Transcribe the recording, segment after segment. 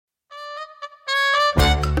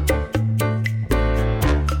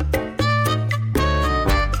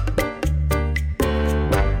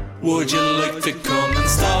Would you like to come and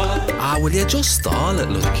stall it? Will you just stall it,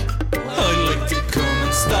 look? I'd like to come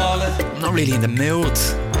and stall it. I'm not really in the mood.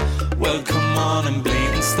 Well, come on and bleed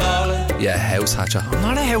and stall it. Yeah, house hatcher. I'm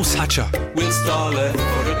not a house hatcher. We'll stall it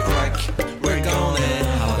for the crack. We're gonna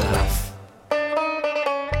have a laugh.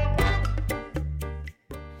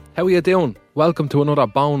 How are you doing? Welcome to another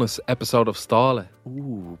bonus episode of Stall It.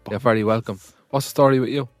 Ooh, You're very welcome. What's the story with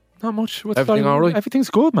you? not much. What's Everything all alright? Everything's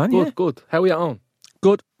good, man. Good, Yeah. good. How are you on?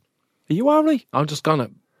 Good. Are you alright? I'm just gonna...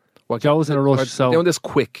 Joe's in a rush, We're so doing this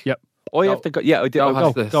quick. Yep. I have to go. Yeah, I did. Joe I'll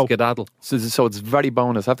has go. to Go. skedaddle. So it's very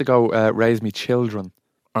bonus. I have to go raise me children.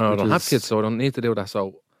 I Which don't have is- kids, so I don't need to do that.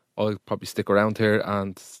 So I'll probably stick around here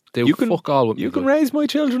and do You can- fuck all with me. You can like. raise my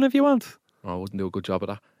children if you want. I wouldn't do a good job of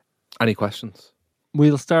that. Any questions?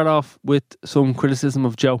 We'll start off with some criticism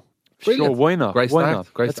of Joe Brilliant. Sure, why not? Great Why start.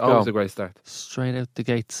 not? Great, Let's always go. a great start. straight out the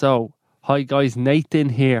gate. So, hi guys, Nathan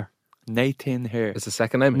here. Nathan here. It's the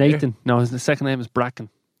second name. Nathan. No, his second name is Bracken.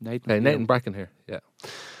 Nathan. Okay, Nathan Bracken here. Yeah.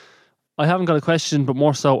 I haven't got a question, but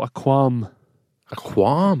more so a qualm. A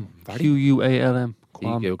qualm. Qualm. He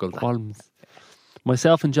googled that. Qualms.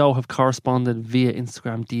 Myself and Joe have corresponded via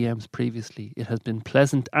Instagram DMs previously. It has been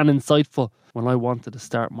pleasant and insightful when I wanted to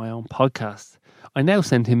start my own podcast. I now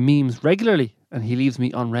send him memes regularly and he leaves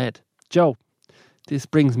me unread. Joe, this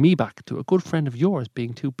brings me back to a good friend of yours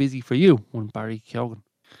being too busy for you, one Barry Keoghan.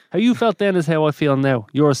 How you felt then is how I feel now.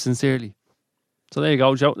 Yours sincerely. So there you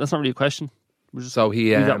go, Joe. That's not really a question. We'll just So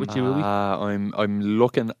he... leave that with you, will we? I'm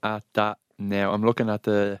looking at that now. I'm looking at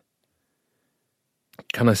the.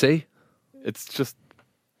 Can I see? It's just.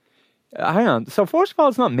 Hang on. So first of all,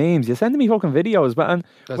 it's not memes. You're sending me fucking videos, but and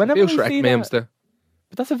There's whenever a I few Shrek see memes that, there.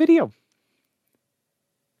 but that's a video.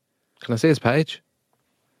 Can I see his page?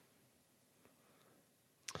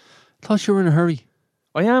 Thought you were in a hurry.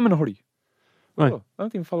 I am in a hurry. Right. Oh, I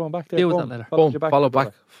don't even follow him back there. Deal with Boom. that later. Followed Boom. you back. Follow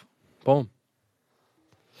back. Boom.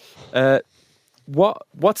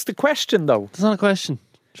 What's the question though? That's not a question.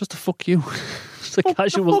 Just a fuck you. Just a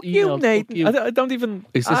casual Fuck you, email. Nathan. Fuck you. I don't even.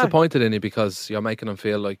 He's disappointed in you because you're making him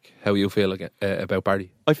feel like how you feel like, about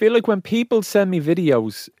Barry. I feel like when people send me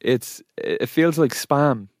videos, it feels like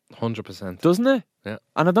spam, 100%. doesn't it? Yeah.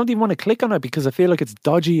 And I don't even want to click on it because I feel like it's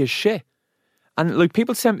dodgy as shit. And like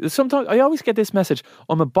people send, sometimes I always get this message: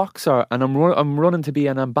 I'm a boxer and I'm running to be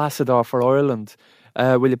an ambassador for Ireland.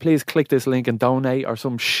 Will you please click this link and donate or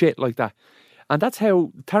some shit like that? And that's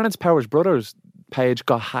how Terence Power's brother's page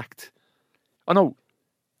got hacked. Oh no,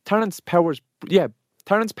 Terence Power's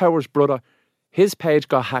brother, his page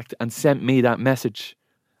got hacked and sent me that message.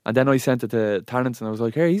 And then I sent it to Terence and I was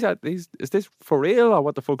like, hey, is this for real or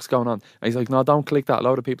what the fuck's going on? And he's like, no, don't click that. A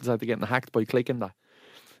lot of people said they're getting hacked by clicking that.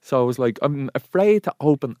 So I was like, I'm afraid to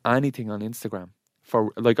open anything on Instagram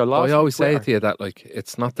for like a lot. I always say to you that like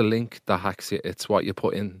it's not the link that hacks you; it's what you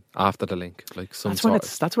put in after the link. Like some That's when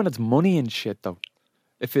sort. that's when it's money and shit though.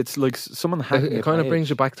 If it's like someone hacking It kind of brings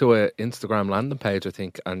you back to a Instagram landing page, I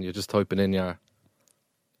think, and you're just typing in you're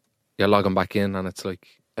logging back in, and it's like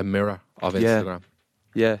a mirror of Yeah. Instagram,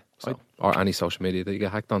 Yeah. or any social media that you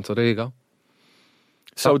get hacked on. So there you go.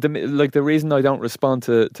 So the reason I don't respond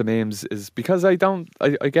to memes is because I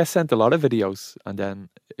get sent a lot of videos and then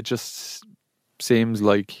it just seems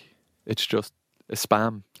like it's just a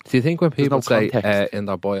spam. Do you think when There's people no say context. in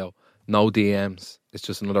their bio, no DMs, it's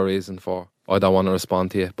just another reason for I don't want to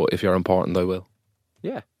respond to you, but if you're important, I will.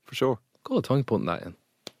 Yeah, for sure. Good, thanks for putting that in.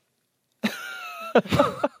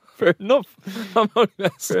 Fair enough. I'm not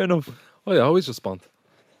messing. Fair enough. Oh, yeah, I always respond.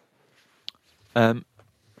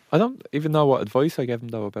 I don't even know what advice I gave him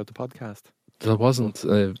though about the podcast. There wasn't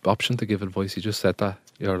an option to give advice. You just said that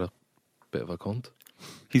you're a bit of a cunt.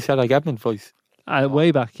 He said I gave him advice.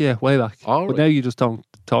 Way back, yeah, way back. All But right. now you just don't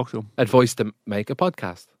talk to him. Advice to make a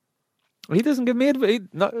podcast. He doesn't give me advice.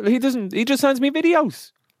 He doesn't. He just sends me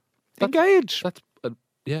videos. Engage. That's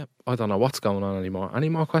yeah. I don't know what's going on anymore. Any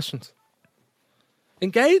more questions?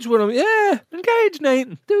 Engage with him. Yeah. Engage,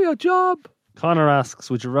 Nathan. Do your job. Connor asks,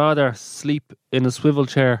 would you rather sleep in a swivel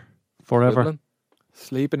chair forever? Swiveling.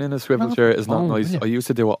 Sleeping in a swivel Not chair is not phone, nice. will you? I used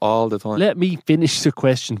to do it all the time. Let me finish the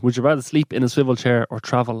question. Would you rather sleep in a swivel chair or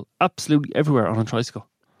travel absolutely everywhere on a tricycle?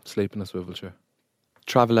 Sleep in a swivel chair.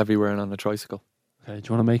 Travel everywhere and on a tricycle. Okay, do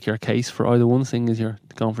you want to make your case for either one thing as you're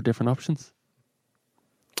going for different options?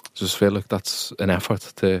 Just feel like that's an effort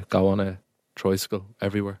to go on a tricycle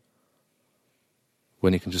everywhere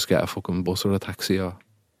when you can just get a fucking bus or a taxi or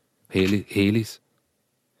Heelys.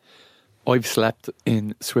 I've slept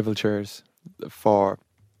in swivel chairs for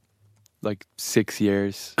like 6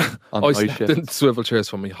 years on I night slept shift. in swivel chairs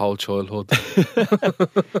for my whole childhood.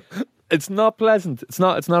 It's not pleasant. It's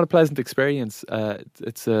not a pleasant experience.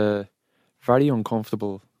 It's a very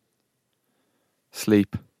uncomfortable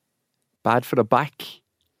Sleep. Bad for the back.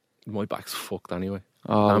 My back's fucked anyway.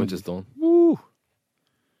 Oh, Damage is done. woo.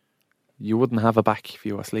 You wouldn't have a back if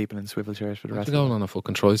you were sleeping in swivel chairs for the rest I'm of going it. on a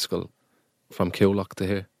fucking tricycle from Killock to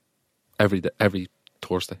here every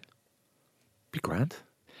Thursday. Be grand.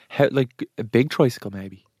 How, like a big tricycle,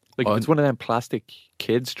 maybe. Like if Oh, it's one of them plastic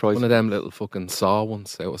kids One tricycles. of them little fucking saw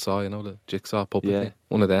ones out of saw, you know, the jigsaw puppet Yeah. thing.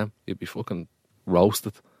 One of them, you'd be fucking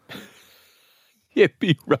roasted. You'd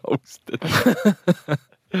be roasted.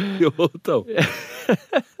 You would though.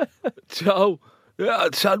 Joe, yeah,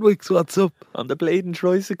 Chadwick's, what's up? On the bleeding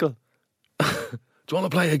tricycle. Do you want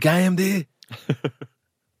to play a game, do you?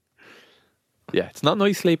 Yeah, it's not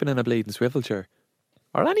nice sleeping in a bleeding swivel chair.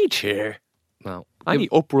 Or any chair. No. Any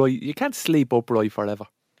upright. You can't sleep upright forever.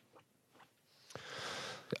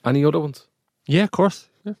 Any other ones? Yeah, of course.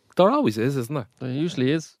 Yeah, There always is, isn't there? there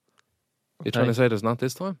usually is. You're trying to say there's not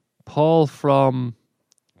this time? Paul from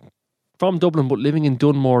Dublin, but living in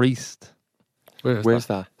Dunmore East. Where's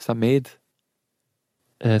that? Is that made?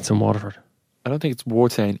 It's in Waterford. I don't think it's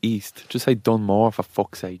worth saying east. Just say Dunmore for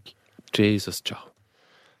fuck's sake. Jesus, Joe.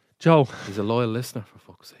 Joe, He's a loyal listener, for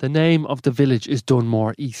fuck's sake. the name of the village is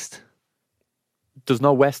Dunmore East. There's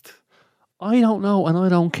no west. I don't know, and I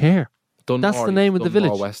don't care. Dunmore That's the name East, of the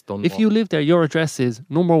Dunmore village. West, Dunmore. If you live there, your address is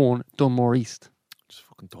number 1 Dunmore East. Just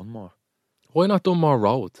fucking Dunmore. Why not Dunmore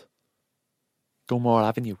Road? Dunmore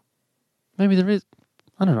Avenue. Maybe there is.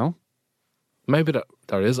 I don't know. Maybe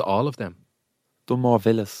there is all of them. Dunmore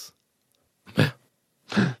Villas. Is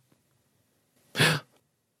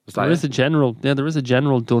that There is it? a general. Yeah, there is a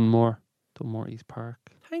general Dunmore East Park.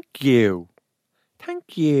 Thank you.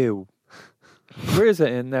 Thank you. Where is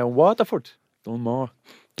it in now? Waterford. Dunmore.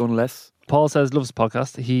 Dunless. Paul says loves the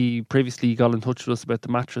podcast. He previously got in touch with us about the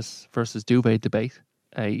mattress versus duvet debate.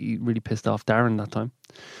 He really pissed off Darren that time.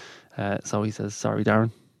 So he says, sorry,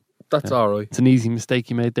 Darren. That's all right. It's an easy mistake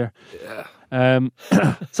you made there. Yeah.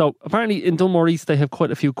 So apparently in Dunmore East, they have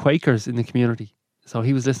quite a few Quakers in the community. So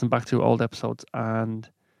he was listening back to old episodes and...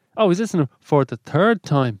 Oh, he's listening for the third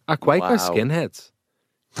time. Are Quaker Wow. skinheads?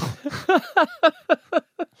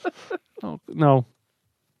 Oh, no.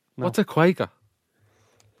 No. What's a Quaker?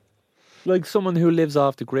 Like someone who lives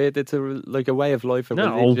off the grid. It's like a way of life, a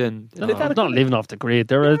No. religion. No, not living off the grid.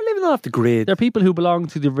 They're living off the grid. they're people who belong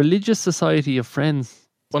to the Religious Society of Friends.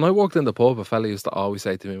 When I worked in the pub, a fella used to always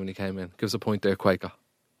say to me when he came in, give us a point there, Quaker.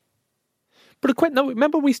 But no,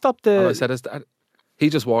 remember we stopped And I the... said, he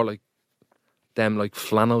just wore like them like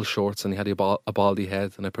flannel shorts and he had a baldy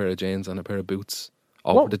head and a pair of jeans and a pair of boots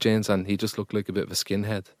over What? the jeans and he just looked like a bit of a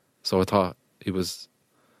skinhead. So I thought he was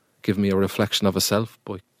giving me a reflection of himself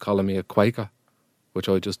by calling me a Quaker, which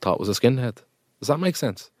I just thought was a skinhead. Does that make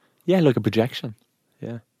sense? Yeah, like a projection.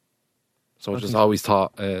 Yeah. So I just always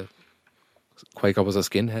thought Quaker was a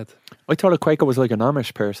skinhead. I thought a Quaker was like an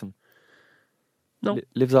Amish person. No.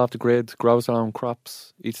 Lives off the grid, grows their own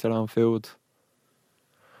crops, eats their own food.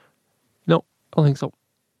 No, I don't think so.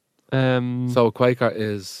 So a Quaker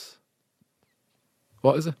is...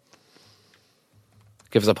 What is it?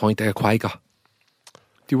 Give us a point there, Quaker.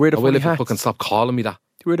 Do you wear the I will funny if you hats? fucking stop calling me that.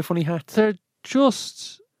 Do you wear the funny hats? They're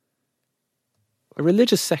just... A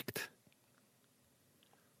religious sect.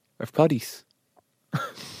 Of poddies.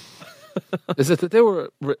 Is it that they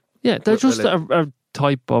were... Yeah, they're What just religion? a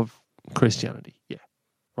type of Christianity. Yeah.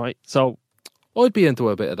 Right? So, I'd be into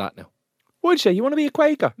a bit of that now. Would you? You want to be a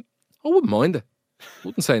Quaker? I wouldn't mind it.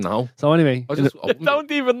 Wouldn't say no. anyway, I just I wouldn't be.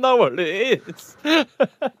 Don't even know what it is.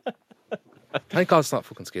 Thank God it's not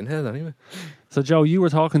fucking skinhead anyway. so Joe, you were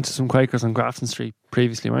talking to some Quakers on Grafton Street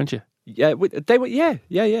previously, weren't you? Yeah, they were. Yeah.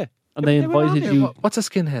 And they They were on invited there. you... What's a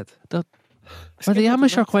skinhead? Are they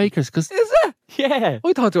Amish or Quakers? Because, Yeah.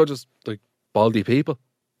 I thought they were just like baldy people.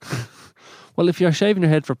 well, if you're shaving your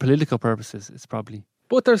head for political purposes, it's probably...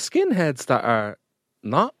 But there's skinheads that are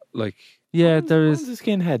not like... Yeah, there One's is... a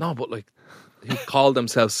skinhead. No, but like... Who call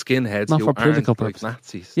themselves skinheads Not who for political aren't like purposes.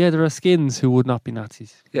 Nazis. Yeah, there are skins who would not be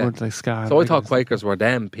Nazis. Yeah. Would like Scar. So I thought Quakers were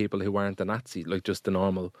them people who weren't the Nazi, like just the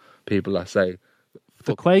normal people that say,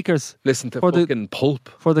 The Quakers, listen to For the- fucking pulp.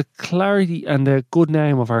 for the clarity and the good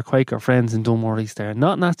name of our Quaker friends in Dunmore East, they're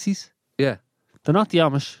not Nazis. Yeah. They're not the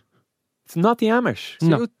Amish. It's not the Amish.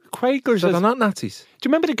 No. See, Quakers. So is- they're not Nazis. Do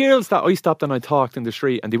you remember the girls that I stopped and I talked in the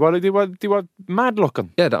street and they were mad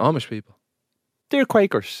looking? Yeah, the Amish people. They're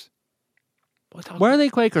Quakers. Were they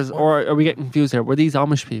Quakers, or are we getting confused here? Were these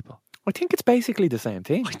Amish people? I think it's basically the same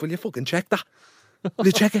thing. Will you fucking check that? Will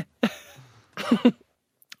you check it?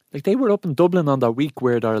 Like they were up in Dublin on that week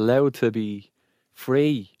where they're allowed to be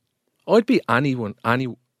free. I'd be any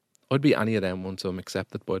of them once I'm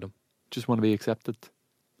accepted by them. Just want to be accepted.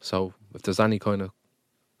 So if there's any kind of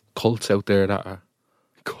cults out there that are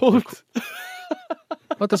Cult.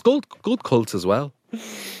 But there's good cults as well.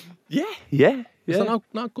 Yeah, yeah, Is yeah. there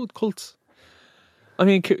not good cults? I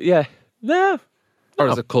mean, yeah. No. Or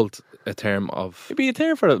is a cult a term of... It'd be a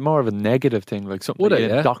term for it, more of a negative thing, like something Would that it, you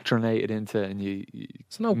yeah? indoctrinated into and you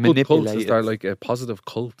It's no good manipulate cults. Is it. there like a positive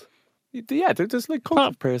cult? Yeah, there's like cult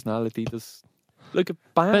of personality. There's like a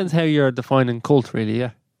band. Depends how you're defining cult, really,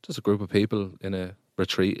 yeah. Just a group of people in a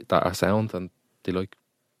retreat that are sound and they like...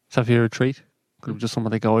 So if you're a retreat, could be just somewhere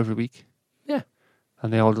they go every week. Yeah.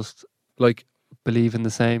 And they all just Like, believe in the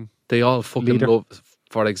same. they all fucking Leader. love...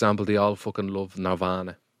 For example, they all fucking love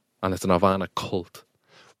Nirvana. And it's a Nirvana cult.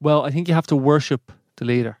 Well, I think you have to worship the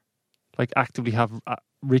leader. Like actively have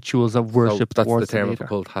rituals of worship So that's the towards term the of a leader.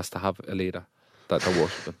 cult, has to have a leader that they're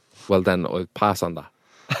worshipping. Well, then I'll pass on that.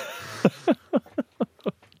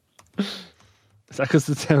 Is that because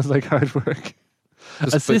it sounds like hard work?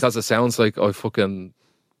 Just Assist- because it sounds like I fucking...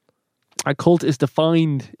 A cult is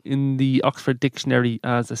defined in the Oxford Dictionary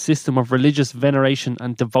as a system of religious veneration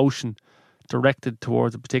and devotion directed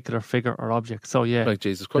towards a particular figure or object. So yeah, Like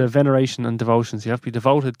Jesus the Christ. veneration and devotions. You have to be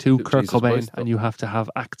devoted to To Kurt Jesus Cobain, Christ, and you have to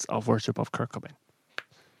have acts of worship of Kurt Cobain.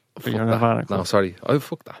 Fuck your that. Nirvana No, cult. sorry. Oh,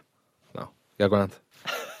 fuck that. No. Yeah, Grant.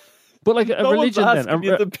 But like a No religion, one's then. asking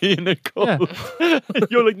you to be in a cult.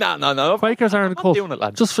 You're like, no. Quakers aren't a I'm not cult. doing it,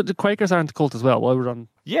 lad. Just for the Quakers aren't a cult as well. While we're on,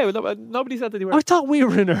 Yeah, well, nobody said that they were. I thought we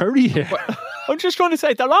were in a hurry here. I'm just trying to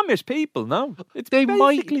say they're Amish people. No, it's They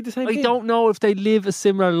basically might. the same I thing. don't know if they live a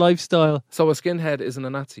similar lifestyle. So a skinhead isn't a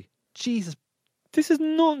Nazi. Jesus. This has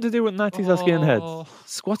nothing to do with Nazis or skinheads. Oh.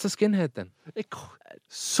 What's a skinhead then?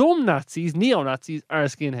 Some Nazis, neo-Nazis, are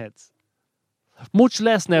skinheads. Much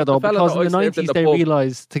less now, though, The fella because that in the I saved in 90s the they pub-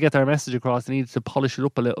 realised to get their message across they needed to polish it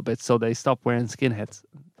up a little bit, so they stopped wearing skinheads.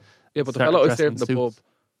 Yeah, but the Started fellow I dressing served in the in pub suits.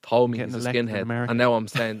 told me Getting he's a elected in skinhead. America. And now I'm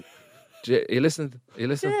saying, you listen? Yeah,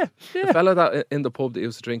 The fella that in the pub that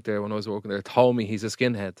used to drink there when I was working there told me he's a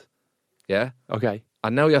skinhead. Yeah? Okay.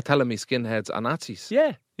 And now you're telling me skinheads are Nazis.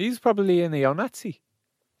 Yeah, he's probably a neo-Nazi.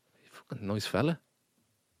 Fucking nice fella.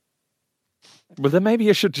 Well, then maybe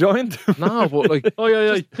you should join them. No, but like, Oh,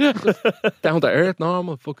 yeah. down to earth,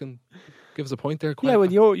 normal, fucking give us a point there. Yeah,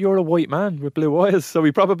 well, you're a white man with blue eyes, so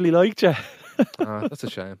he probably liked you. That's a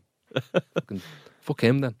shame. Fuck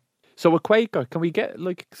him then. So a Quaker, can we get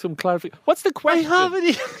like some clarification? What's the I question?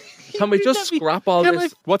 haven't. Can we just scrap all Can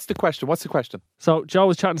this? What's the question? What's the question? So Joe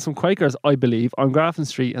was chatting to some Quakers, I believe, on Grafton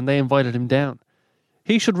Street, and they invited him down.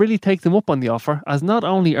 He should really take them up on the offer, as not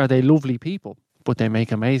only are they lovely people, but they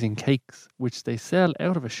make amazing cakes, which they sell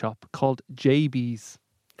out of a shop called JB's.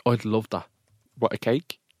 I'd love that. What, a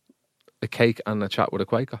cake? A cake and a chat with a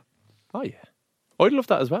Quaker. Oh yeah, I'd love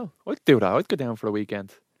that as well. I'd do that. I'd go down for a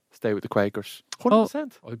weekend, stay with the Quakers.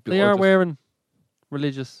 100%. They are wearing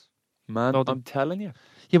religious. Man, No, I'm telling you.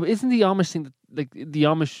 Yeah, but isn't the Amish thing, like the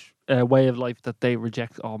Amish way of life, that they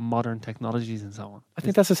reject all modern technologies and so on? I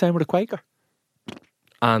think that's the same with a Quaker.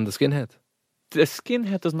 And the skinhead. The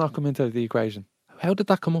skinhead does not come into the equation. How did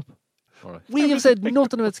that come up? All right. We have said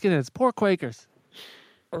nothing about skinheads. Poor Quakers.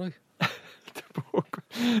 All right.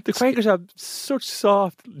 The Quakers are such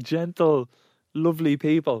soft, gentle, lovely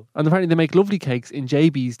people. And apparently they make lovely cakes in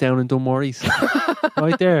JB's down in Dunmore East.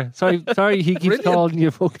 Right there. Sorry, he keeps Brilliant. calling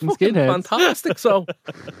you fucking skinheads. Fantastic. So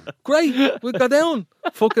great. We'll go down.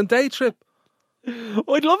 Fucking day trip.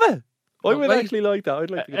 I'd love it. I Oh, would wait. actually like that.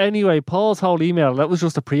 I'd like to get Anyway, Paul's whole email, that was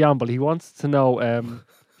just a preamble. He wants to know,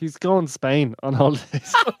 he's going to Spain on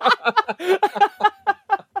holidays.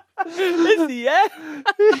 Is he, yeah?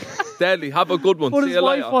 Deadly. Have a good one. But See his you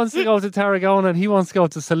wife later. wants to go to Tarragona and he wants to go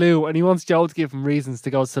to Salou and he wants Joe to give him reasons to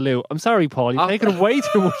go to Salou. I'm sorry, Paul, you're taking way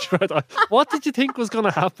too much for that. What did you think was going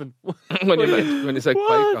to happen? when you said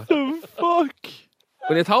What Quaker. the fuck?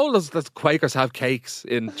 When you told us that Quakers have cakes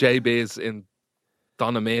in JB's in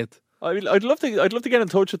Donamead. I mean, I'd love to get in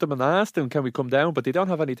touch with them and ask them, can we come down? But they don't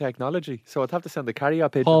have any technology, so I'd have to send a carrier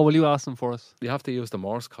pigeon. Paul, will you ask them for us? You have to use the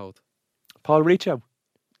Morse code. Paul, reach out.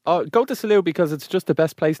 Go to Salou because it's just the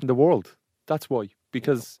best place in the world. That's why.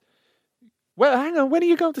 Because, well, hang on. When are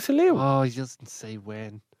you going to Salou? Oh, he doesn't say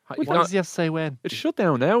when. You Why know- does he have to say when? It's shut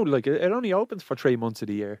down now. Like it only opens for 3 months of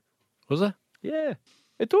the year. Was it? Yeah,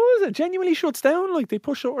 it does. It genuinely shuts down. Like they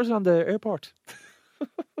put shutters on the airport.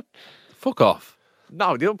 Fuck off.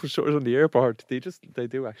 No, they don't put shutters on the airport. They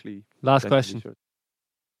do actually. Last genuinely question shut.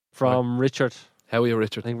 from Richard. How are you,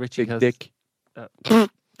 Richard? I think Richie Big has... dick.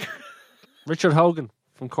 Richard Hogan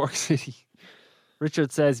from Cork City.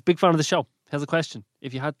 Richard says, big fan of the show. Has a question.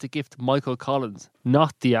 If you had to gift Michael Collins,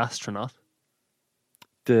 not the astronaut,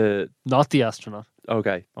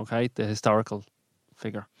 Okay. okay, the historical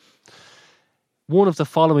figure, one of the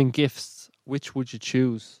following gifts, which would you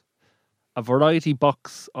choose? a variety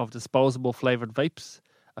box of disposable flavoured vapes,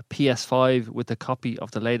 a PS5 with a copy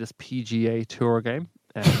of the latest PGA Tour game,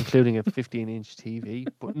 including a 15-inch TV,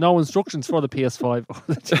 but no instructions for the PS5 or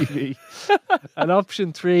the TV. And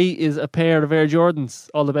option 3 is a pair of Air Jordans.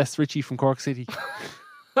 All the best, Richie from Cork City.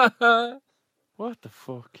 What the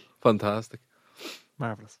fuck? Fantastic.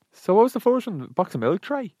 Marvellous. So what was the first one? Box of milk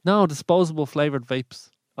tray? No, disposable flavoured vapes.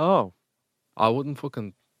 Oh, I wouldn't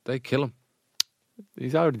fucking. They kill him.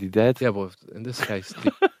 he's already dead. Yeah, but in this case,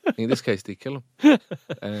 they kill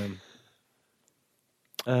him.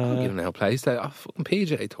 I'm giving out PlayStation. Oh, fucking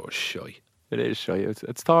PGA Tour shy. It is shy.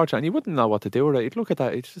 It's torture, and you wouldn't know what to do with it. You'd look at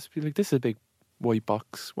that. It's just be like, this is a big white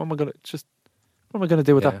box. What am I gonna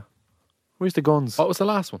do with Yeah. that? Where's the guns? What was the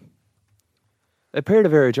last one? A pair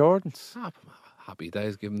of Air Jordans. Ah, happy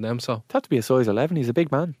days giving them so. It had to be a size 11. He's a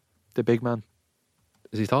big man. The big man.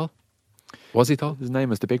 Is he tall? Was he tall? His name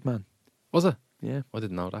was the big man. Was it? Yeah. I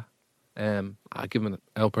didn't know that. I give him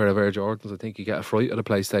a pair of Air Jordans. I think you get a fright at a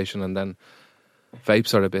PlayStation, and then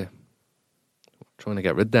vapes are a bit trying to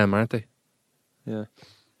get rid of them, aren't they? Yeah.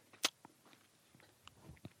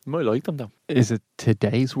 You might like them though. Is it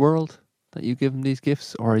today's world that you give him these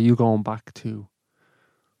gifts, or are you going back to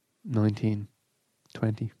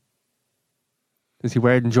 1920? Is he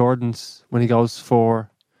wearing Jordans when he goes for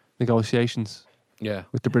negotiations Yeah,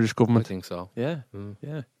 with the British I government? think so. Yeah. Mm.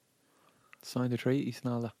 Yeah. Sign the treaties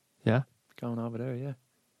and all that. Yeah. Going over there, yeah.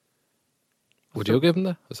 Would you give him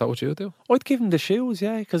that? Is that what you would do? I'd give him the shoes,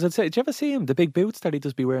 yeah, because I'd say, did you ever see him, the big boots that he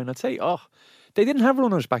does be wearing? I'd say, oh, they didn't have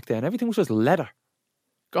runners back then. Everything was just leather.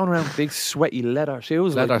 Going around with big, sweaty leather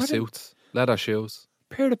shoes. Leather like, suits, leather shoes,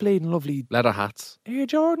 Pair of bleeding lovely leather hats. Air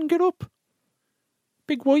Jordan, get up.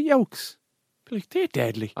 Big white yolks. Be like, they're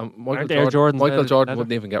deadly. And Michael Aren't Air Jordan, Jordans Michael leather- Jordan leather?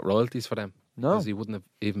 wouldn't even get royalties for them No, because he wouldn't have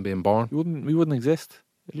even been born. we wouldn't exist.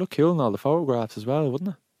 It'd look cool in all the photographs as well,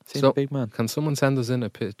 wouldn't it? Seeing So- the big man. Can someone send us in a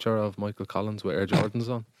picture of Michael Collins with Air Jordans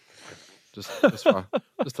on? Just to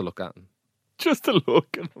look at him. Just to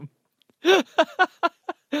look at him.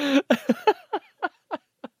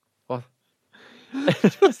 What?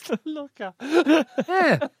 Just to look at.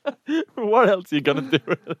 Yeah. What else are you going to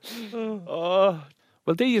do? Oh.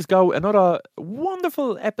 Well, there you go. Another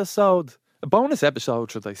wonderful episode. A bonus episode,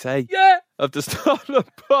 should I say. Yeah. Of the Startup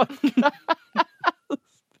Podcast.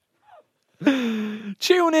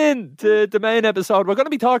 Tune in to the main episode. We're going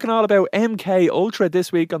to be talking all about MK Ultra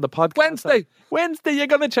this week on the podcast. Wednesday, you're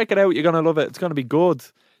going to check it out. You're going to love it. It's going to be good.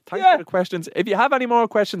 Thanks for the questions. If you have any more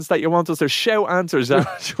questions that you want us to shout answers at.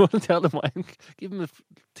 Do you want to tell them give him a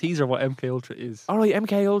teaser what MK Ultra is? All right,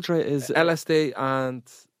 MK Ultra is LSD and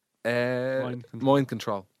mind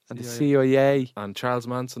control. and the CIA, And Charles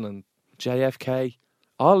Manson and JFK,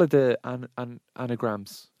 all of the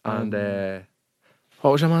anagrams. what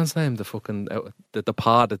was your man's name? The fucking the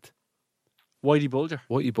departed Whitey Bulger.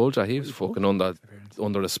 Whitey Bulger. He was fucking under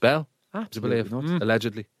a spell. Do you Absolutely believe? nuts.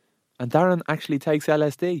 Allegedly. And Darren actually takes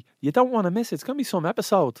LSD. You don't want to miss it. It's going to be some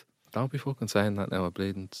episode. Don't be fucking saying that now. I'm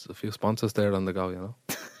bleeding. There's a few sponsors there on the go, you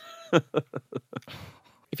know.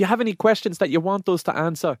 If you have any questions that you want us to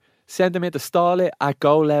answer, send them in to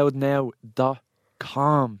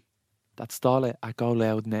stalleit@goloudnow.com. That's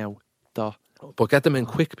stalleit@goloudnow.com. But get them in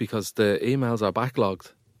quick because the emails are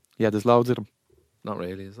backlogged. Yeah, there's loads of them. Not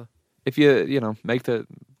really, is it? If you make the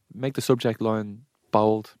subject line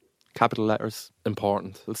bold, capital letters,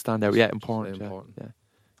 Important. it'll stand out. Yeah, important. Really Yeah. important.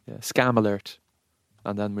 Yeah. Scam alert.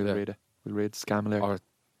 And then we'll Yeah. read it. We'll read scam alert. Or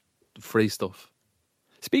free stuff.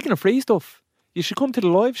 Speaking of free stuff, you should come to the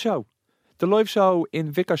live show. The live show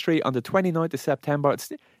in Vicar Street on the 29th of September.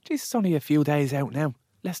 It's only a few days out now.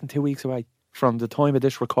 Less than 2 weeks away from the time of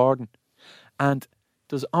this recording. And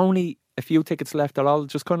there's only a few tickets left. They're all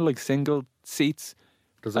just kind of like single seats.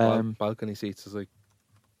 There's a balcony seats. There's like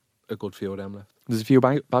a good few of them left. There's a few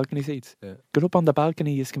balcony seats. Yeah. Get up on the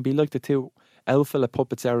balcony. You can be like the two elf-fella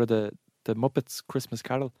puppets out of the Muppets Christmas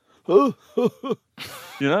Carol. You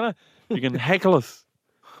know that? You can heckle us.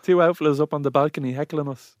 Two elf-fellas up on the balcony heckling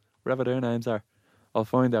us. Wherever their names are. I'll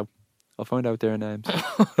find out their names.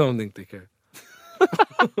 I don't think they care.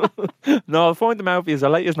 No, I'll find them out for you.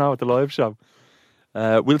 I'll let you know at the live show.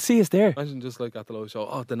 We'll see us there. Imagine just like at the live show.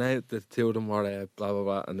 Oh, the two of them were blah blah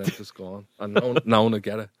blah, and then just go on, and no one will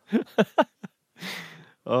get it.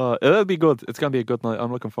 It'll be good. It's going to be a good night.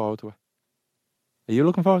 I'm looking forward to it. Are you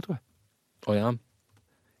looking forward to it? I am.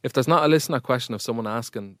 If there's not a listener question of someone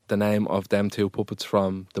asking the name of them two puppets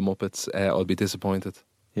from the Muppets, I'll be disappointed.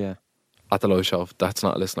 Yeah. At the live show, if that's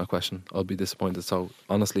not a listener question, I'll be disappointed. So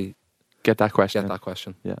honestly, Get that question. get that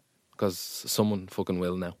question. Yeah. Because someone fucking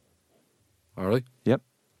will now. All right. Yep.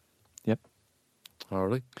 All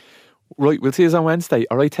right. Right, we'll see you on Wednesday.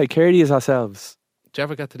 All right, take care of you ourselves. Do you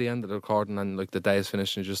ever get to the end of the recording and like the day is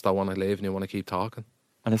finished and you just don't want to leave and you want to keep talking?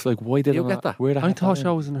 And it's like, why did You I get not- that? Where the I heck thought am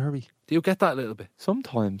I was in a hurry. Do you get that a little bit?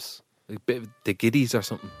 Sometimes, Like a bit of the giddies or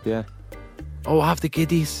something? yeah. Oh, I have the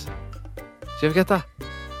giddies. Do you ever get that?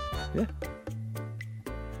 Yeah.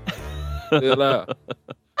 See you later.